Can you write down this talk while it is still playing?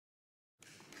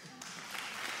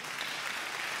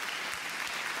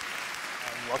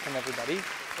welcome everybody.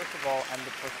 First of all, I'm the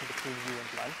person between you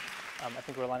and lunch. I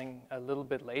think we're running a little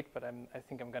bit late, but I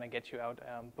think I'm going to get you out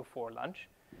before lunch.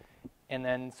 And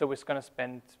then, so we're going to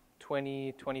spend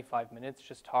 20, 25 minutes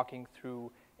just talking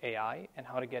through AI and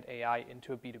how to get AI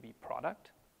into a B2B product.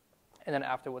 And then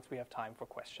afterwards, we have time for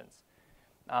questions.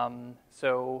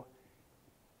 So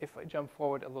if I jump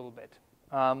forward a little bit,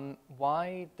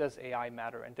 why does AI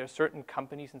matter? And there's certain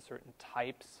companies and certain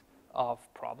types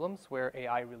of problems where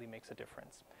AI really makes a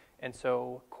difference. And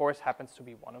so Chorus happens to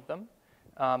be one of them.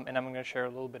 And I'm going to share a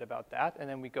little bit about that. And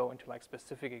then we go into like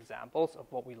specific examples of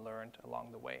what we learned along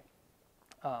the way.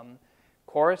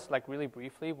 Chorus, like really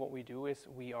briefly, what we do is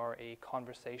we are a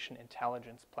conversation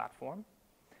intelligence platform.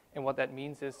 And what that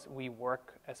means is we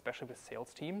work, especially with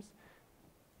sales teams,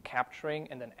 capturing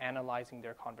and then analyzing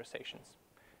their conversations.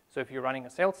 So if you're running a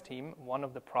sales team, one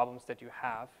of the problems that you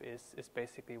have is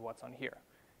basically what's on here.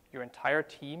 Your entire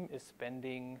team is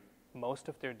spending most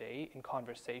of their day in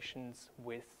conversations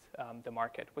with the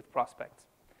market, with prospects.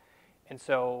 And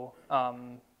so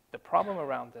the problem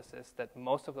around this is that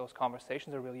most of those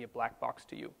conversations are really a black box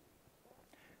to you.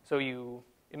 So you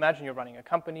imagine you're running a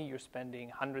company, you're spending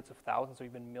hundreds of thousands or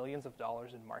even millions of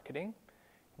dollars in marketing.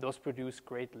 Those produce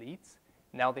great leads.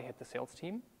 Now they hit the sales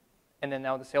team. And then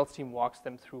now the sales team walks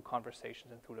them through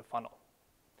conversations and through the funnel.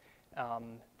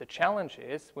 The challenge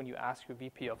is when you ask your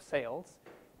VP of sales,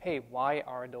 hey, why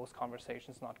are those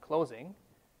conversations not closing?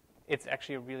 It's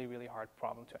actually a really, really hard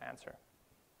problem to answer.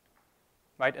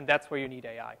 Right? And that's where you need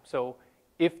AI. So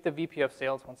if the VP of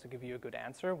sales wants to give you a good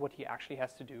answer, what he actually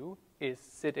has to do is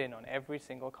sit in on every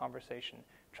single conversation,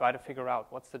 try to figure out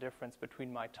what's the difference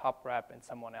between my top rep and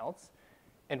someone else,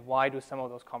 and why do some of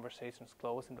those conversations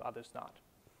close and others not.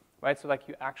 Right? So like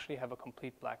you actually have a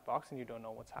complete black box and you don't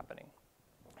know what's happening.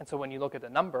 And so when you look at the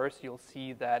numbers, you'll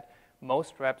see that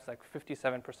most reps, like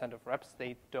 57% of reps,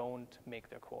 they don't make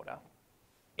their quota.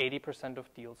 80%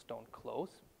 of deals don't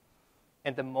close.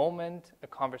 And the moment a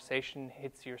conversation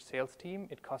hits your sales team,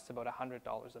 it costs about $100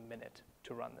 a minute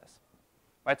to run this.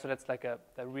 Right? So that's like a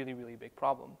really, really big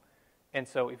problem. And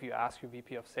so if you ask your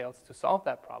VP of sales to solve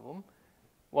that problem,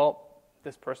 well,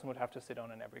 this person would have to sit on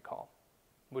every call,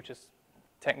 which is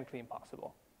technically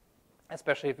impossible,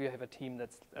 especially if you have a team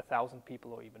that's 1,000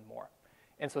 people or even more.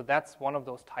 And so that's one of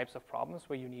those types of problems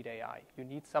where you need AI. You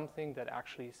need something that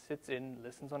actually sits in,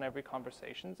 listens on every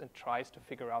conversation, and tries to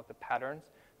figure out the patterns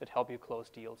that help you close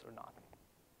deals or not.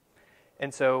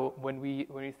 And so when we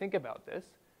think about this,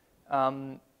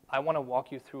 I want to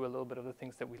walk you through a little bit of the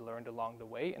things that we learned along the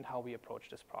way and how we approach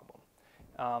this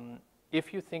problem.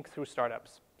 If you think through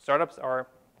startups are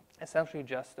essentially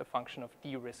just a function of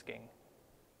de-risking.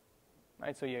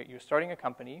 Right? So you're starting a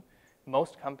company.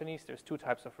 Most companies, there's two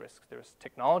types of risks. There's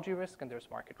technology risk and there's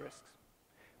market risks.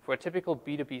 For a typical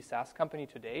B2B SaaS company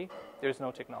today, there's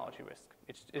no technology risk.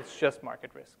 It's just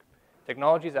market risk.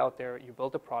 Technology is out there, you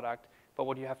build a product, but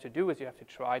what you have to do is you have to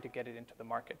try to get it into the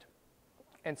market.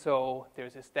 And so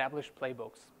there's established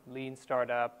playbooks, lean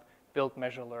startup, build,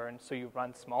 measure, learn. So you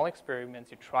run small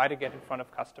experiments, you try to get in front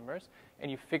of customers,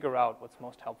 and you figure out what's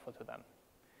most helpful to them.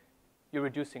 You're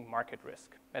reducing market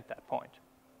risk at that point,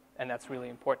 and that's really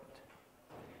important.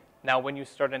 Now, when you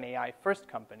start an AI-first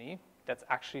company, that's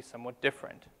actually somewhat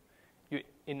different. You,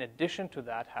 in addition to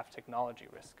that, have technology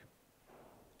risk,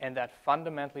 and that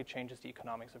fundamentally changes the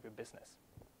economics of your business.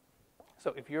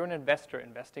 So if you're an investor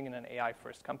investing in an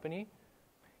AI-first company,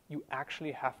 you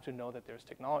actually have to know that there's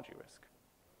technology risk.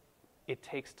 It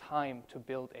takes time to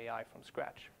build AI from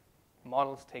scratch.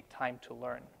 Models take time to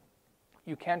learn.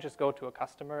 You can't just go to a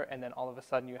customer and then all of a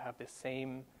sudden you have this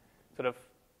same sort of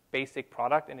basic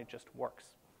product and it just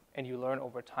works. And you learn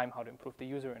over time how to improve the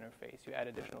user interface. You add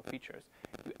additional features.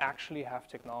 You actually have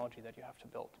technology that you have to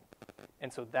build.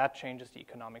 And so that changes the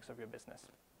economics of your business.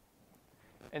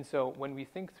 And so when we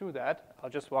think through that, I'll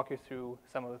just walk you through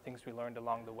some of the things we learned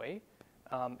along the way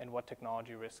and what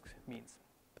technology risk means.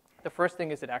 The first thing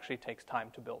is it actually takes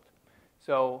time to build.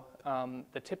 So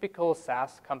the typical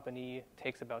SaaS company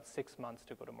takes about 6 months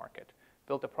to go to market.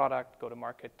 Build a product, go to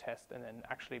market, test, and then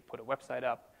actually put a website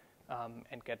up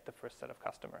and get the first set of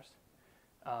customers.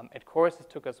 At Chorus, it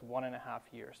took us 1.5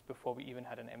 years before we even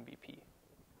had an MVP.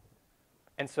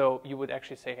 And so you would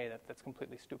actually say, hey, that's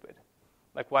completely stupid.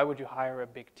 Like, why would you hire a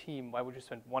big team? Why would you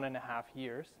spend 1.5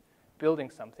 years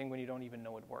building something when you don't even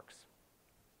know it works?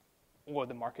 Or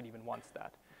the market even wants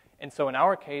that. And so in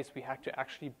our case, we had to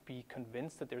actually be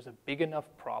convinced that there's a big enough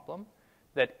problem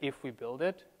that if we build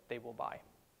it, they will buy.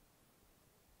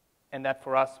 And that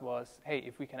for us was, hey,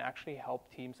 if we can actually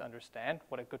help teams understand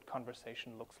what a good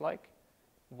conversation looks like,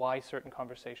 why certain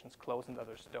conversations close and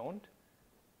others don't,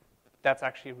 that's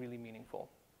actually really meaningful.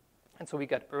 And so we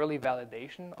got early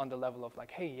validation on the level of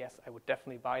like, hey, yes, I would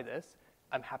definitely buy this.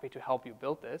 I'm happy to help you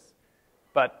build this.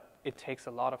 But it takes a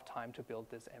lot of time to build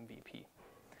this MVP.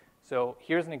 So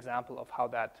here's an example of how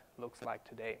that looks like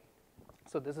today.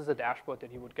 So this is a dashboard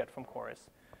that you would get from Chorus.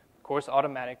 Chorus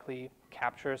automatically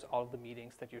captures all of the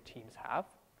meetings that your teams have.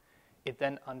 It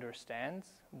then understands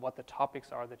what the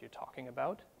topics are that you're talking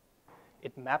about.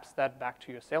 It maps that back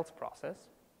to your sales process,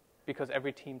 because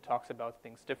every team talks about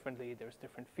things differently. There's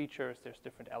different features, there's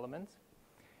different elements.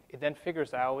 It then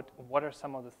figures out what are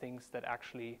some of the things that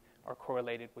actually are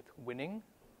correlated with winning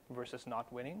versus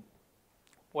not winning.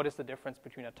 What is the difference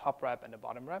between a top rep and a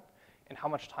bottom rep? And how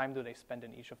much time do they spend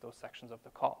in each of those sections of the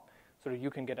call, so that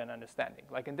you can get an understanding.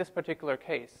 Like in this particular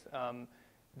case,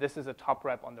 this is a top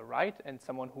rep on the right and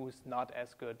someone who's not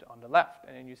as good on the left.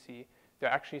 And then you see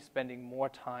they're actually spending more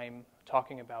time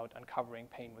talking about uncovering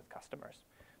pain with customers.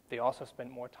 They also spend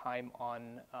more time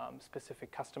on specific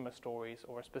customer stories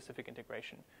or specific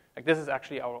integration. Like this is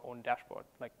actually our own dashboard.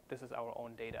 Like this is our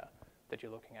own data that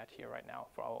you're looking at here right now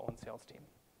for our own sales team.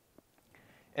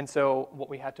 And so what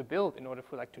we had to build in order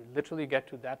for like to literally get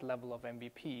to that level of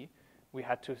MVP,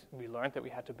 we learned that we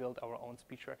had to build our own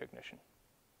speech recognition.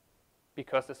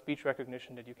 Because the speech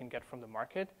recognition that you can get from the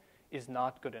market is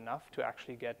not good enough to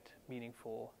actually get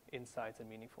meaningful insights and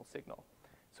meaningful signal.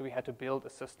 So we had to build a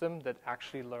system that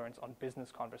actually learns on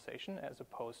business conversation as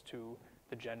opposed to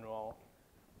the general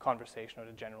conversation or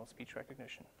the general speech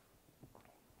recognition.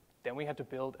 Then we had to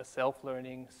build a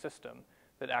self-learning system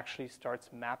that actually starts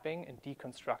mapping and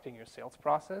deconstructing your sales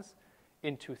process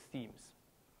into themes,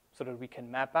 so that we can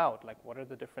map out like what are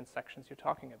the different sections you're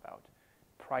talking about,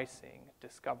 pricing,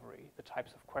 discovery, the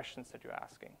types of questions that you're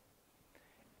asking.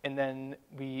 And then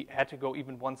we had to go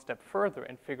even one step further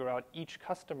and figure out each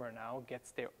customer now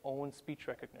gets their own speech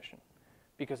recognition,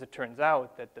 because it turns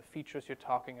out that the features you're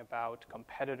talking about,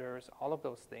 competitors, all of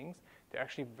those things, they're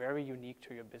actually very unique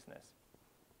to your business.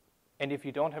 And if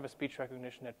you don't have a speech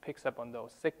recognition that picks up on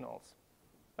those signals,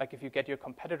 like if you get your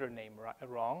competitor name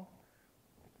wrong,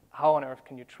 how on earth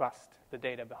can you trust the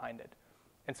data behind it?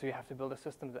 And so you have to build a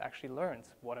system that actually learns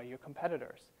what are your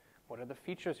competitors, what are the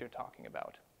features you're talking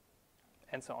about,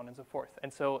 and so on and so forth.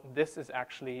 And so this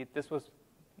was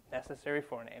necessary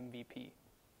for an MVP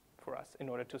for us in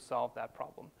order to solve that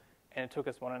problem. And it took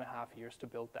us 1.5 years to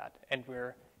build that. And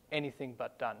we're anything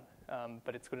but done,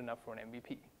 but it's good enough for an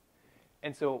MVP.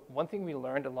 And so one thing we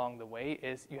learned along the way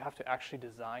is you have to actually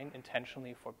design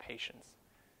intentionally for patience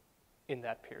in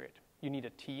that period. You need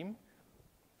a team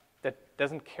that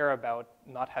doesn't care about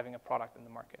not having a product in the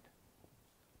market,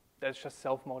 that's just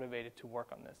self-motivated to work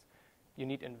on this. You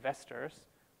need investors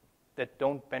that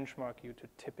don't benchmark you to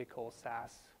typical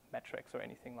SaaS metrics or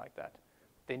anything like that.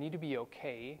 They need to be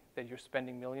okay that you're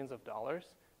spending millions of dollars,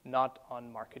 not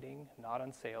on marketing, not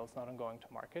on sales, not on going to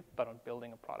market, but on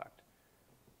building a product.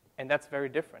 And that's very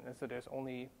different. And so there's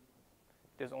only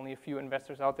a few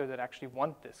investors out there that actually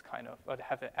want this kind of, or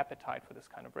have an appetite for this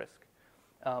kind of risk.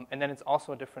 And then it's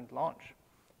also a different launch.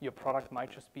 Your product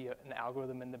might just be an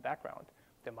algorithm in the background.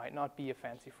 There might not be a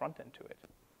fancy front end to it.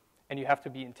 And you have to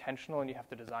be intentional and you have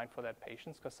to design for that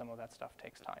patience, because some of that stuff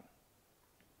takes time.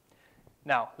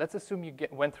 Now, let's assume you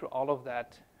went through all of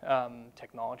that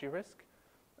technology risk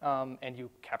and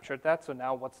you captured that. So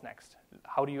now what's next?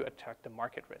 How do you attack the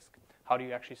market risk? How do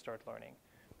you actually start learning?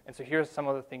 And so here's some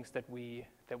of the things that we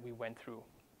went through.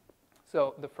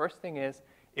 So the first thing is,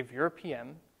 if you're a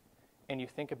PM and you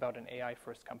think about an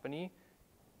AI-first company,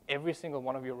 every single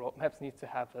one of your roadmaps needs to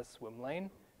have a swim lane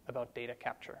about data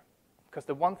capture. Because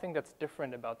the one thing that's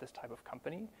different about this type of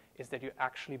company is that you're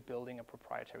actually building a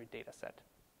proprietary data set.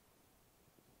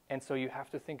 And so you have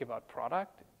to think about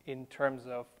product in terms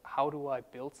of how do I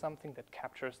build something that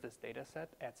captures this data set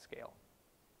at scale.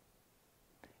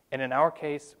 And in our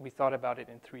case, we thought about it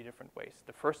in 3 different ways.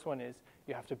 The first one is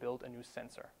you have to build a new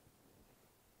sensor.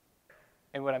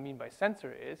 And what I mean by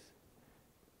sensor is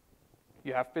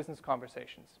you have business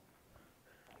conversations.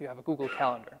 You have a Google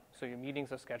Calendar, so your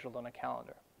meetings are scheduled on a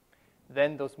calendar.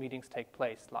 Then those meetings take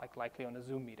place, likely on a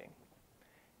Zoom meeting.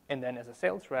 And then as a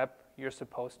sales rep, you're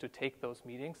supposed to take those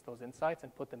meetings, those insights,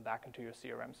 and put them back into your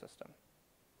CRM system.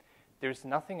 There's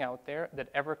nothing out there that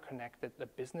ever connected the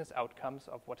business outcomes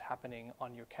of what's happening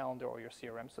on your calendar or your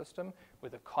CRM system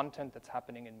with the content that's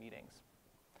happening in meetings.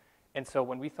 And so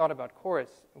when we thought about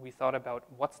Chorus, we thought about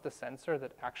what's the sensor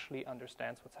that actually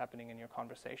understands what's happening in your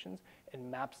conversations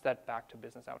and maps that back to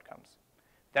business outcomes.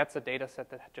 That's a data set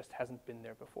that just hasn't been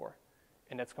there before,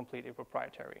 and that's completely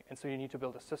proprietary. And so you need to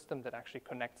build a system that actually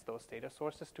connects those data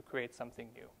sources to create something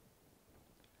new.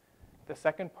 The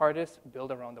second part is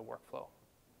build around the workflow.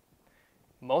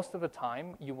 Most of the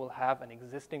time, you will have an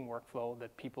existing workflow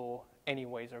that people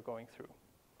anyways are going through.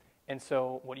 And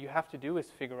so what you have to do is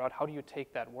figure out how do you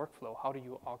take that workflow, how do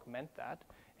you augment that,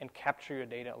 and capture your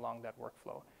data along that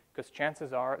workflow. Because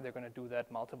chances are they're going to do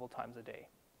that multiple times a day.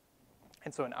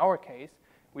 And so in our case,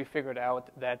 we figured out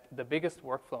that the biggest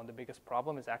workflow and the biggest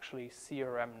problem is actually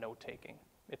CRM note-taking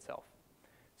itself.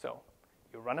 So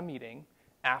you run a meeting.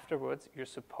 Afterwards, you're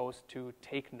supposed to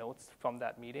take notes from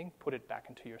that meeting, put it back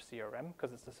into your CRM,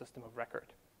 because it's a system of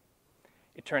record.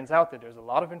 It turns out that there's a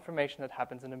lot of information that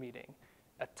happens in a meeting.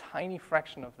 A tiny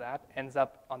fraction of that ends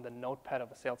up on the notepad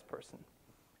of a salesperson.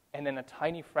 And then a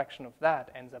tiny fraction of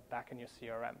that ends up back in your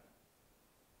CRM.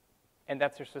 And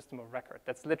that's your system of record.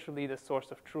 That's literally the source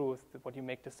of truth, what you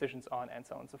make decisions on, and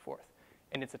so on and so forth.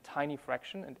 And it's a tiny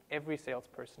fraction, and every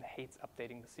salesperson hates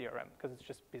updating the CRM because it's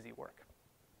just busy work.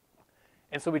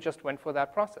 And so we just went for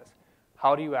that process.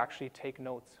 How do you actually take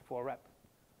notes for a rep?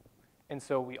 And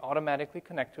so we automatically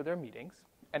connect to their meetings,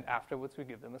 and afterwards we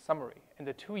give them a summary. And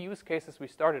the 2 use cases we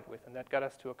started with, and that got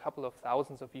us to a couple of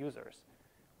thousands of users,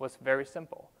 was very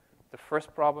simple. The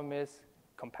first problem is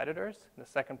competitors, and the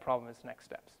second problem is next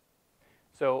steps.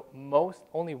 So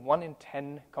only 1 in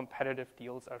 10 competitive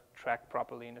deals are tracked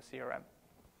properly in a CRM.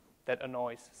 That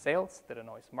annoys sales, that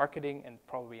annoys marketing, and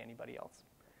probably anybody else.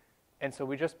 And so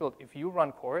we just built, if you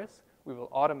run Chorus, we will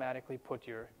automatically put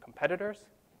your competitors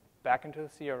back into the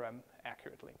CRM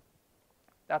accurately.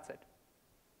 That's it.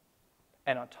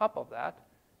 And on top of that,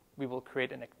 we will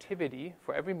create an activity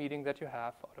for every meeting that you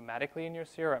have automatically in your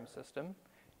CRM system,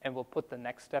 and we'll put the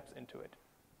next steps into it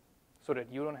so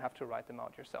that you don't have to write them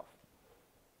out yourself.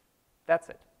 That's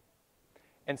it.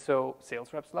 And so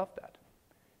sales reps loved that.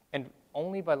 And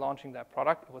only by launching that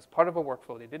product, it was part of a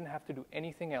workflow. They didn't have to do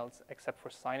anything else except for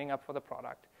signing up for the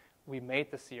product. We made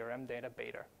the CRM data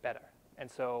better. And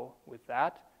so with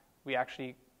that, we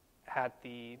actually had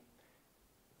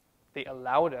they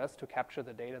allowed us to capture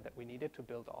the data that we needed to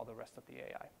build all the rest of the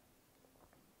AI.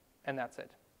 And that's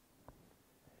it.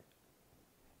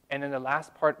 And then the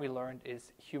last part we learned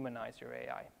is humanize your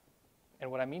AI. And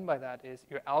what I mean by that is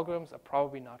your algorithms are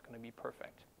probably not going to be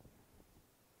perfect.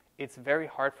 It's very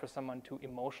hard for someone to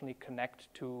emotionally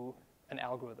connect to an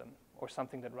algorithm or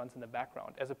something that runs in the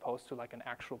background, as opposed to like an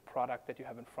actual product that you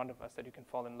have in front of us that you can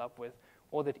fall in love with,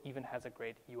 or that even has a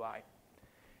great UI.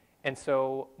 And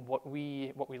so what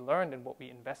we learned and what we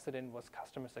invested in was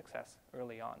customer success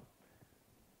early on.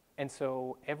 And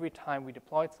so every time we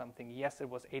deployed something, yes, it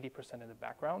was 80% in the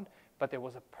background, but there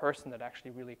was a person that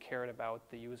actually really cared about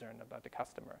the user and about the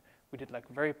customer. We did like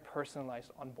very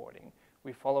personalized onboarding.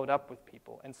 We followed up with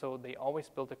people. And so they always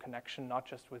built a connection, not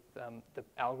just with the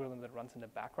algorithm that runs in the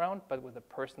background, but with the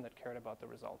person that cared about the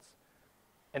results.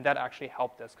 And that actually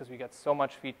helped us because we got so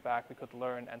much feedback, we could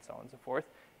learn, and so on and so forth.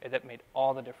 And that made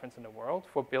all the difference in the world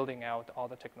for building out all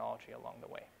the technology along the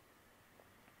way.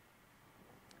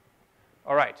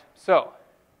 All right, so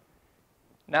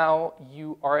now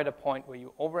you are at a point where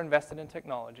you overinvested in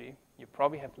technology. You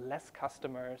probably have less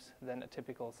customers than a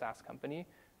typical SaaS company.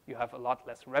 You have a lot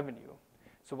less revenue.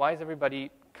 So why is everybody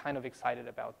kind of excited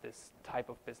about this type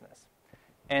of business?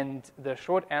 And the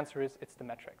short answer is it's the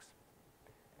metrics.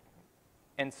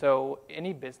 And so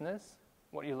any business,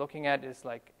 what you're looking at is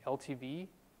like LTV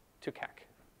to CAC.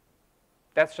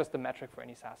 That's just the metric for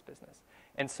any SaaS business.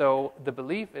 And so the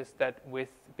belief is that with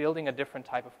building a different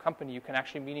type of company, you can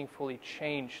actually meaningfully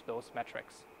change those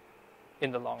metrics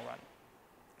in the long run.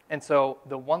 And so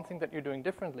the one thing that you're doing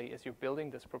differently is you're building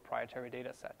this proprietary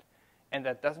data set. And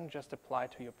that doesn't just apply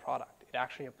to your product. It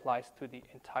actually applies to the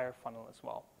entire funnel as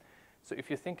well. So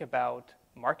if you think about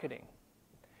marketing,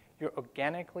 you're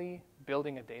organically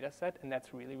building a data set, and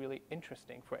that's really, really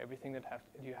interesting for everything that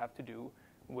you have to do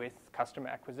with customer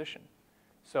acquisition.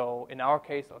 So in our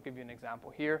case, I'll give you an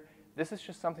example here. This is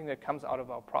just something that comes out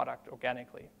of our product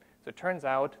organically. So it turns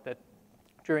out that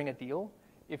during a deal,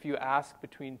 if you ask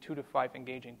between 2 to 5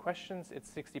 engaging questions, it's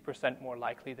 60% more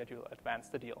likely that you'll advance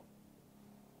the deal.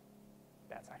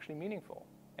 That's actually meaningful.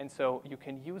 And so you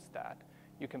can use that.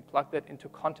 You can plug that into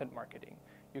content marketing.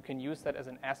 You can use that as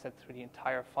an asset through the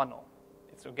entire funnel.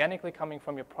 It's organically coming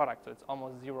from your product, so it's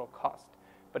almost zero cost.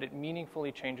 But it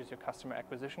meaningfully changes your customer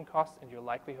acquisition costs and your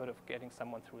likelihood of getting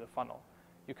someone through the funnel.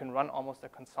 You can run almost a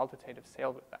consultative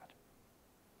sale with that.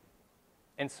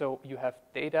 And so you have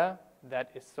data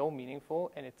that is so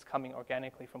meaningful, and it's coming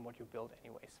organically from what you build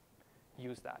anyways.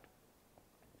 Use that.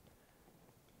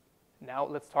 Now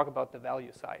let's talk about the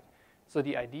value side. So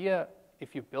the idea,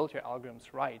 if you build your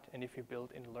algorithms right, and if you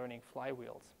build in learning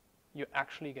flywheels, you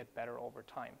actually get better over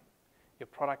time. Your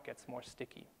product gets more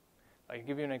sticky. I'll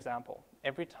give you an example.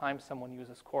 Every time someone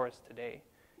uses Chorus today,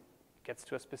 gets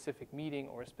to a specific meeting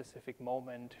or a specific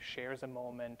moment, shares a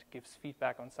moment, gives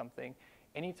feedback on something,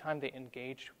 anytime they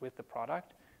engage with the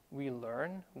product, we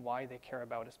learn why they care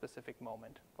about a specific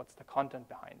moment, what's the content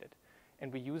behind it.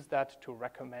 And we use that to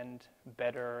recommend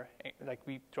better, like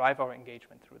we drive our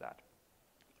engagement through that.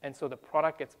 And so the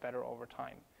product gets better over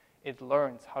time. It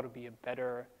learns how to be a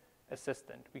better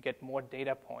assistant. We get more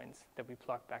data points that we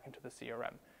plug back into the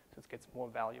CRM, so it gets more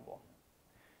valuable.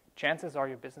 Chances are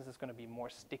your business is going to be more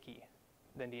sticky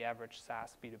than the average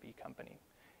SaaS B2B company.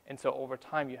 And so over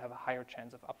time, you have a higher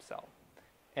chance of upsell.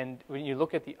 And when you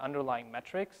look at the underlying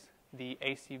metrics, the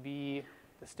ACV,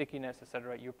 the stickiness, et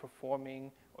cetera, you're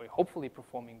performing, or you're hopefully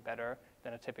performing better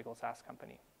than a typical SaaS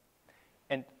company.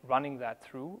 And running that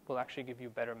through will actually give you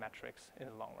better metrics in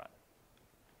the long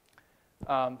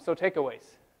run. So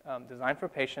takeaways. Design for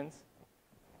patience.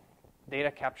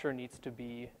 Data capture needs to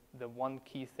be the one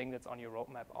key thing that's on your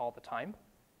roadmap all the time.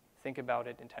 Think about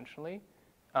it intentionally.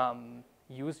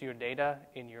 Use your data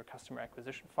in your customer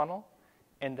acquisition funnel,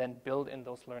 and then build in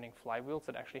those learning flywheels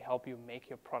that actually help you make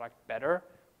your product better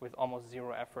with almost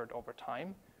zero effort over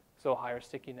time. So higher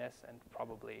stickiness and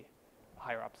probably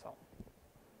higher upsell.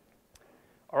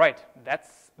 All right,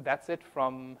 that's it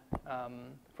from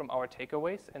our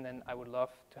takeaways, and then I would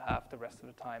love to have the rest of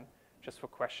the time just for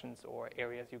questions or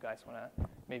areas you guys want to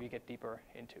maybe get deeper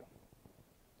into.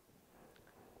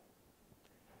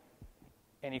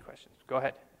 Any questions? Go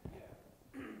ahead. Yeah.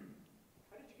 How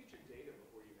did you get your data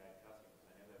before you had customers?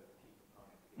 I know that was a key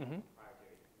component.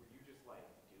 Were you just like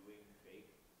doing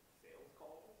fake sales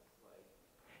calls?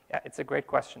 Yeah, it's a great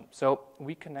question. So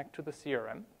we connect to the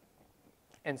CRM.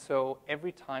 And so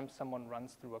every time someone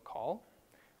runs through a call,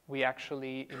 we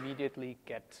actually immediately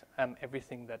get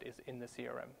everything that is in the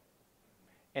CRM.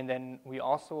 And then we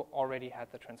also already had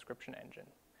the transcription engine.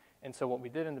 And so what we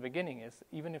did in the beginning is,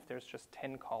 even if there's just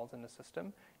 10 calls in the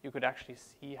system, you could actually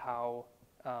see how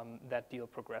that deal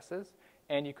progresses,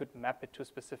 and you could map it to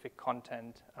specific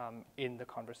content in the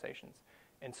conversations.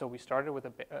 And so we started with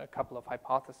a couple of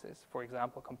hypotheses, for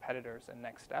example, competitors and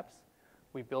next steps.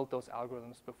 We built those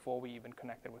algorithms before we even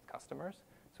connected with customers.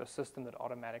 So a system that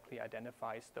automatically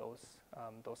identifies those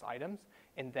items.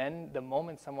 And then the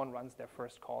moment someone runs their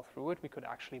first call through it, we could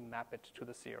actually map it to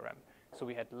the CRM. So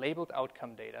we had labeled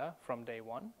outcome data from day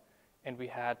one, and we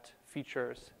had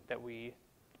features that we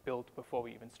built before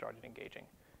we even started engaging.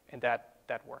 And that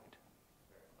worked.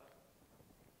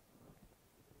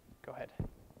 Go ahead.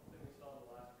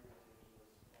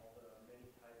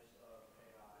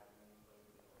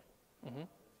 Mm-hmm.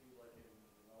 It seems like in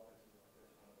development,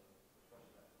 there's one of the questions that's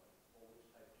like, well,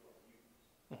 which type do I use?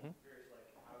 Mm-hmm. I'm curious, like,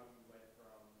 how you went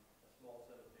from a small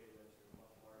set of data to much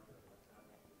larger, like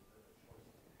having the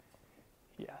choices.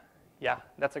 Yeah,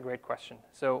 that's a great question.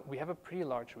 So we have a pretty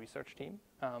large research team,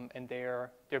 and they're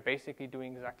basically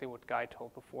doing exactly what Guy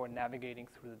told before, navigating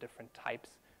through the different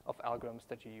types of algorithms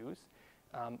that you use.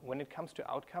 When it comes to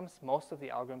outcomes, most of the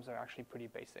algorithms are actually pretty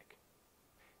basic.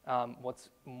 What's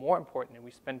more important, and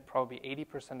we spend probably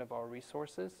 80% of our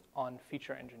resources on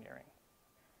feature engineering.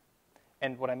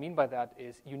 And what I mean by that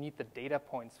is you need the data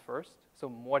points first. So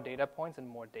more data points and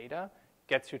more data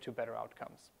gets you to better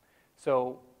outcomes.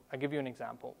 So I'll give you an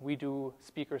example. We do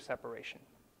speaker separation.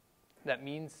 That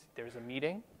means there's a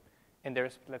meeting, and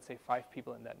there's, let's say, 5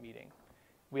 people in that meeting.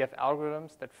 We have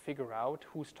algorithms that figure out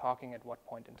who's talking at what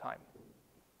point in time.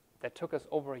 That took us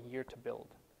over a year to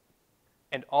build.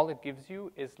 And all it gives you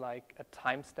is like a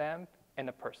timestamp and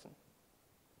a person.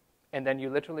 And then you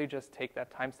literally just take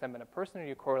that timestamp and a person and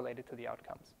you correlate it to the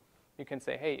outcomes. You can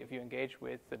say, hey, if you engage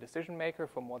with the decision maker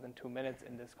for more than 2 minutes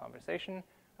in this conversation,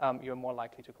 you're more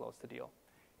likely to close the deal.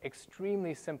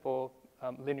 Extremely simple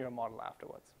linear model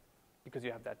afterwards, because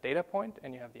you have that data point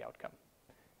and you have the outcome.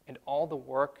 And all the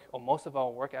work, or most of our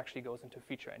work, actually goes into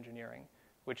feature engineering,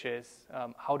 which is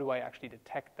how do I actually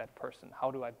detect that person?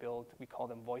 How do I build, we call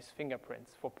them voice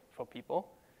fingerprints for people.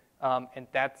 And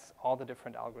that's all the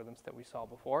different algorithms that we saw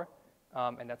before.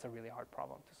 And that's a really hard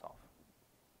problem to solve.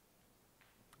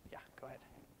 Yeah, go ahead.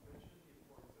 You mentioned the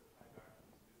importance of time back to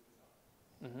business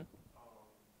outcomes. Mm-hmm.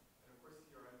 And of course,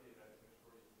 CRM data is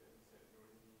notorious, as you said,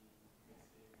 noisy,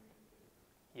 missing, and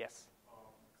Yes.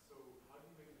 So how do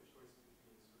you make the choice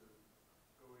between sort of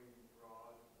going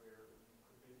broad, where you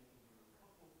could maybe do a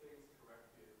couple things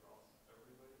correctly across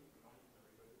everybody, not even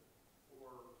everybody,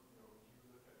 or do you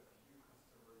look at a few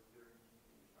customers very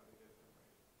deeply and try to get them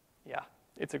right? Yeah,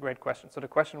 it's a great question. So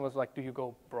the question was like, do you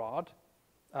go broad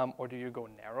or do you go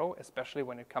narrow, especially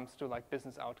when it comes to like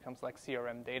business outcomes like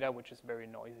CRM data, which is very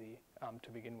noisy to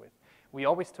begin with. We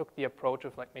always took the approach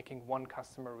of like making one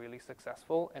customer really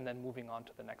successful and then moving on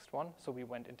to the next one. So we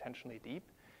went intentionally deep.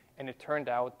 And it turned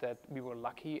out that we were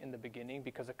lucky in the beginning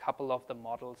because a couple of the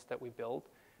models that we built,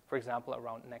 for example,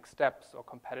 around next steps or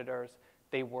competitors,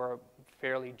 they were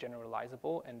fairly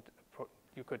generalizable and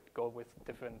you could go with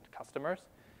different customers.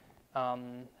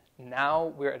 Now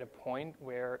we're at a point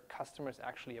where customers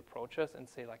actually approach us and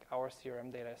say, like, our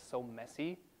CRM data is so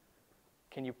messy.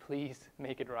 Can you please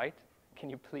make it right? Can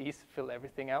you please fill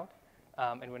everything out?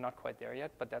 And we're not quite there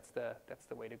yet, but that's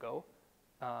the way to go.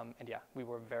 And yeah, we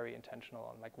were very intentional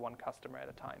on like one customer at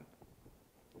a time.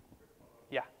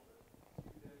 Yeah. Do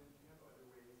you have other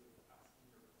ways of asking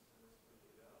your customers for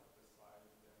data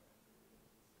besides them entering into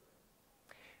the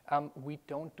CRM? We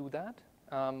don't do that.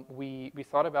 We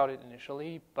thought about it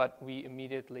initially, but we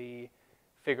immediately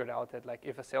figured out that like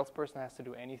if a salesperson has to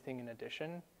do anything in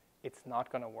addition, it's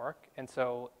not going to work. And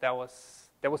so that was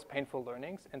painful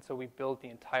learnings. And so we built the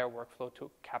entire workflow to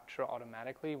capture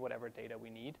automatically whatever data we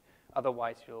need.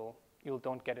 Otherwise, you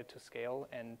don't get it to scale,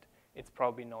 and it's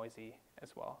probably noisy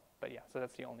as well. But yeah, so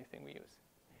that's the only thing we use.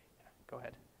 Yeah, go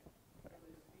ahead. So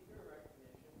the speaker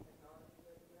recognition technology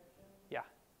that you mentioned, Yeah.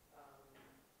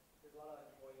 there's a lot of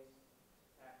like voice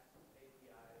text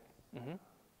APIs Mm-hmm.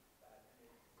 that I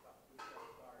mean,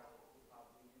 startups will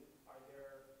probably use.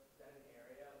 Is that an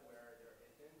area where there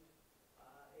isn't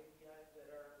APIs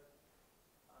that are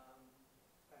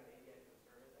kind of APIs as a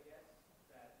service, I guess,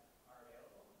 that are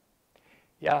available?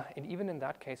 Yeah, and even in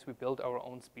that case, we built our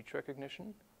own speech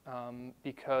recognition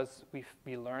because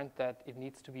we learned that it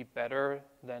needs to be better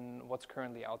than what's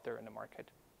currently out there in the market.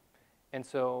 And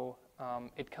so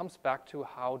it comes back to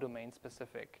how domain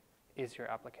specific is your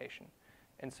application.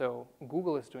 And so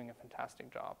Google is doing a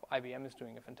fantastic job. IBM is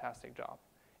doing a fantastic job.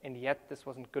 And yet this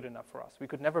wasn't good enough for us. We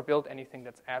could never build anything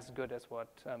that's as good as what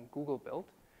Google built.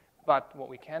 But what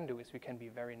we can do is we can be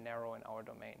very narrow in our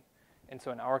domain. And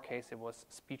so in our case, it was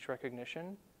speech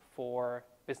recognition for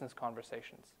business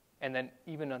conversations. And then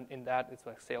even in that, it's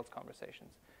like sales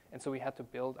conversations. And so we had to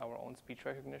build our own speech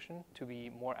recognition to be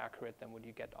more accurate than what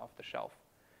you get off the shelf.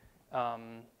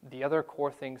 The other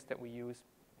core things that we use,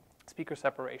 speaker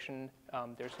separation,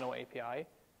 there's no API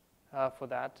for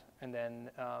that. And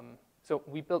then, so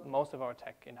we built most of our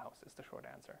tech in-house is the short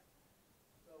answer.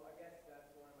 So I guess that's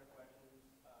one of my questions.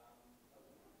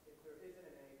 If there isn't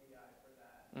an API for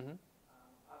that, Mm-hmm.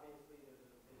 obviously there's a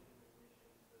vision and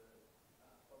mission to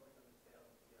focus on the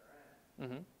sales of CRM,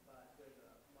 Mm-hmm. but there's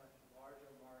a much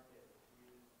larger market to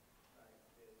use like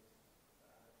this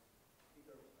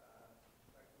speaker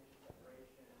recognition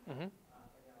separation Mm-hmm.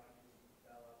 technology to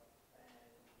develop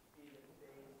and be the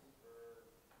base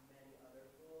for many other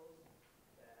tools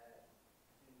that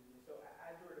do. So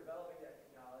as you were developing that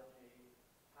technology,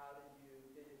 how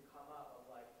did it come up of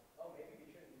like, oh, maybe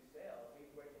we shouldn't do sales, we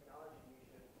have great technology, we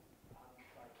should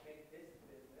like make this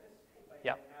business, like,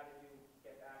 Yeah. and how did you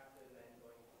get back to then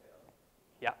going to sales?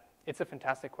 Yeah, it's a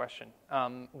fantastic question.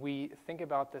 We think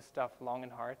about this stuff long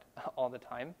and hard all the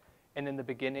time. And in the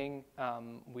beginning,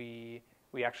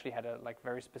 we actually had a like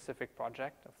very specific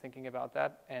project of thinking about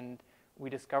that. And we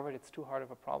discovered it's too hard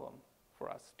of a problem for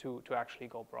us to actually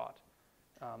go broad.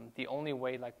 The only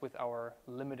way, like with our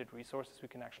limited resources, we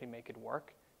can actually make it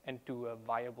work and do a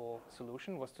viable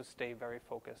solution was to stay very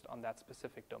focused on that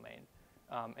specific domain.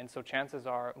 And so chances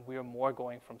are we're more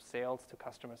going from sales to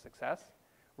customer success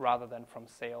rather than from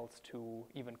sales to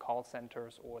even call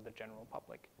centers or the general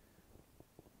public.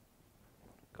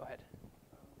 Go ahead.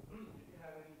 Did you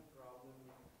have any problem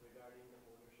regarding the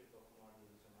ownership of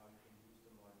modules and how you can use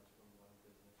the modules from one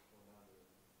business to another?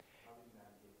 How do you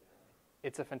navigate that?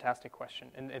 It's a fantastic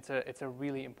question, and it's a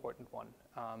really important one.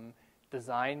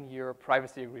 Design your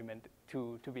privacy agreement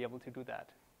to be able to do that.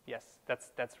 Yes,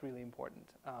 that's really important.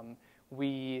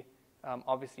 We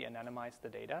obviously anonymize the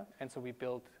data, and so we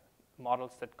build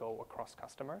models that go across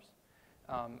customers,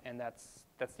 and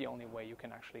that's the only way you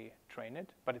can actually train it.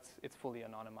 But it's fully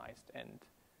anonymized and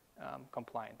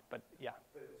compliant. But yeah,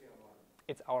 But it's your model.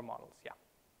 it's our models. Yeah,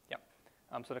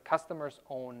 yeah. So the customers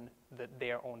own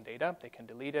their own data. They can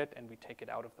delete it, and we take it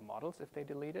out of the models if they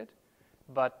delete it.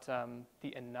 But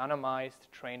the anonymized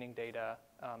training data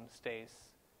stays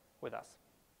with us.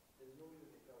 There's no way to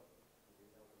take out the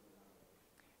data from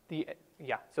the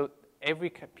anonymized. So every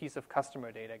piece of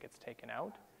customer data gets taken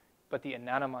out, but the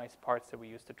anonymized parts that we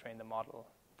use to train the model,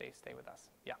 they stay with us.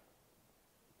 Yeah.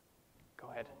 Go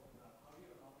ahead. How do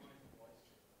you anonymize voice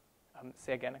data?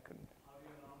 Say again, I couldn't. How do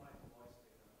you anonymize voice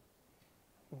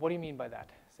data? What do you mean by that?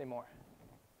 Say more.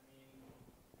 I mean,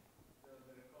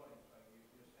 the recordings, right?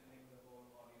 You're sending the whole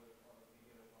audio recording,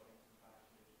 video recordings to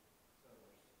batch-based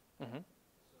servers. Mm-hmm.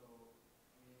 So,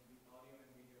 I mean, the audio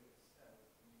and video itself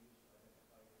can be used to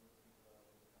identify who the people are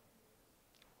in the company.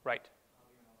 Right. How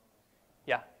do you anonymize that?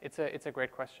 Yeah, it's a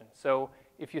great question. So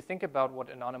if you think about what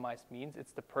anonymized means,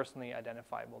 it's the personally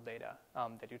identifiable data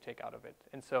that you take out of it.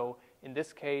 And so in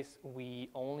this case, we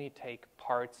only take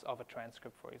parts of a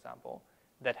transcript, for example,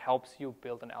 that helps you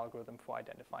build an algorithm for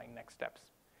identifying next steps.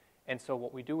 And so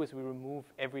what we do is we remove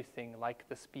everything like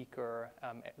the speaker,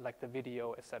 like the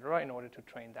video, etc., in order to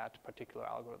train that particular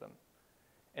algorithm.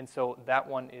 And so that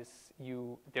one is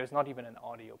there's not even an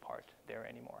audio part there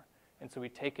anymore. And so we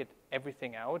take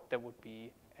everything out that would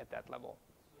be at that level.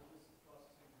 So is this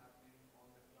processing happening on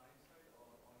the client side or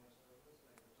on your service,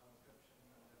 like the transcription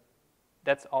and everything?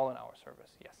 That's all in our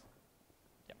service, yes.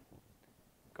 Yeah.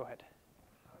 Go ahead.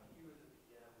 How do you as a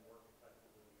PM work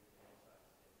effectively with data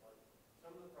science? Like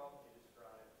some of the problems you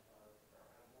described have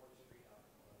more discrete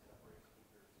outcomes, like separating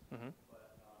speakers. Mm-hmm.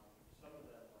 But some of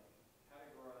them, like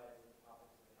categorize the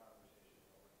topics of the conversation,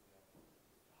 or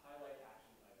highlight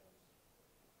action items.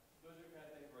 Those are the kind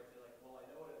of things where I say, like, well, I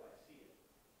know it if I see it,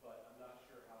 but I'm not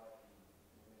sure how I can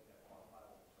make that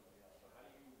quantifiable for somebody else. So how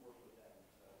do you work with them to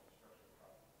structure the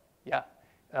problem? Yeah.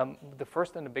 The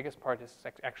first and the biggest part is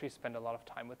actually spend a lot of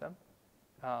time with them.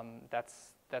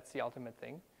 That's the ultimate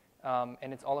thing.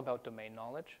 And it's all about domain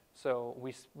knowledge. So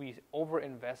we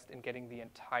over-invest in getting the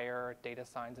entire data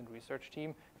science and research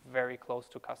team very close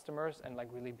to customers and like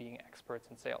really being experts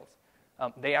in sales.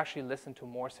 They actually listen to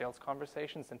more sales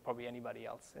conversations than probably anybody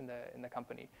else in the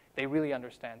company. They really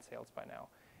understand sales by now.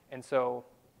 And so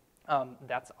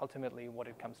that's ultimately what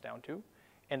it comes down to.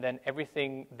 And then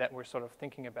everything that we're sort of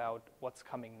thinking about what's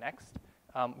coming next,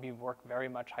 we work very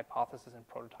much hypothesis and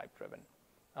prototype driven.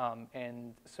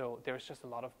 And so there's just a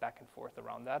lot of back and forth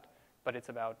around that, but it's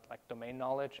about like domain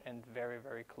knowledge and very,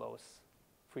 very close,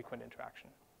 frequent interaction.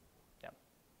 Yeah.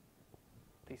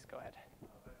 Please go ahead.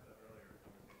 Back to the earlier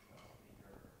conversation about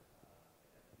speaker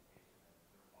identification and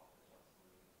sort of off-the-shelf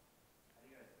solutions. How do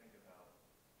you guys think about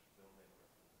building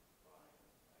versus buying,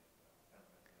 like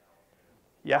sentiment analysis,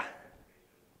 Yeah.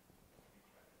 speech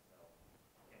itself?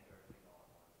 Can't do everything all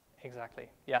at once.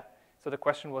 Exactly. Yeah. So the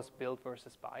question was build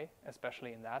versus buy,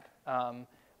 especially in that.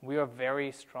 We are a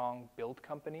very strong build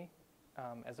company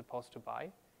as opposed to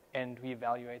buy, and we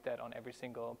evaluate that on every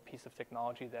single piece of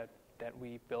technology that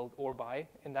we build or buy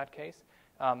in that case.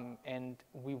 And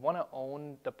we want to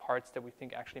own the parts that we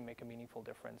think actually make a meaningful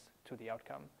difference to the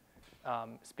outcome.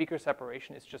 Speaker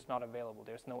separation is just not available.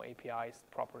 There's no APIs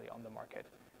properly on the market.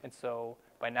 And so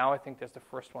by now I think there's the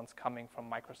first ones coming from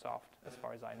Microsoft as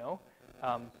far as I know.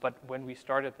 But when we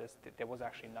started this, there was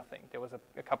actually nothing. There was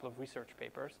a couple of research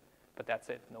papers, but that's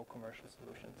it, no commercial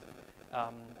solutions.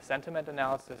 Sentiment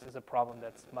analysis is a problem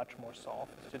that's much more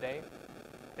solved today.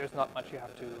 There's not much you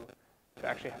have to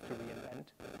actually have to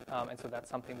reinvent. And so that's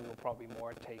something we will probably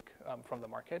more take from the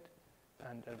market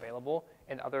and available.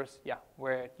 And others, yeah,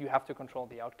 where you have to control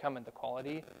the outcome and the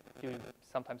quality, you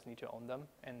sometimes need to own them,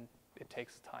 and it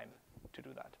takes time to do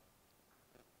that.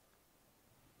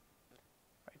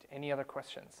 Right, any other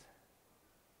questions?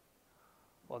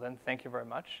 Well then, thank you very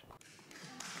much.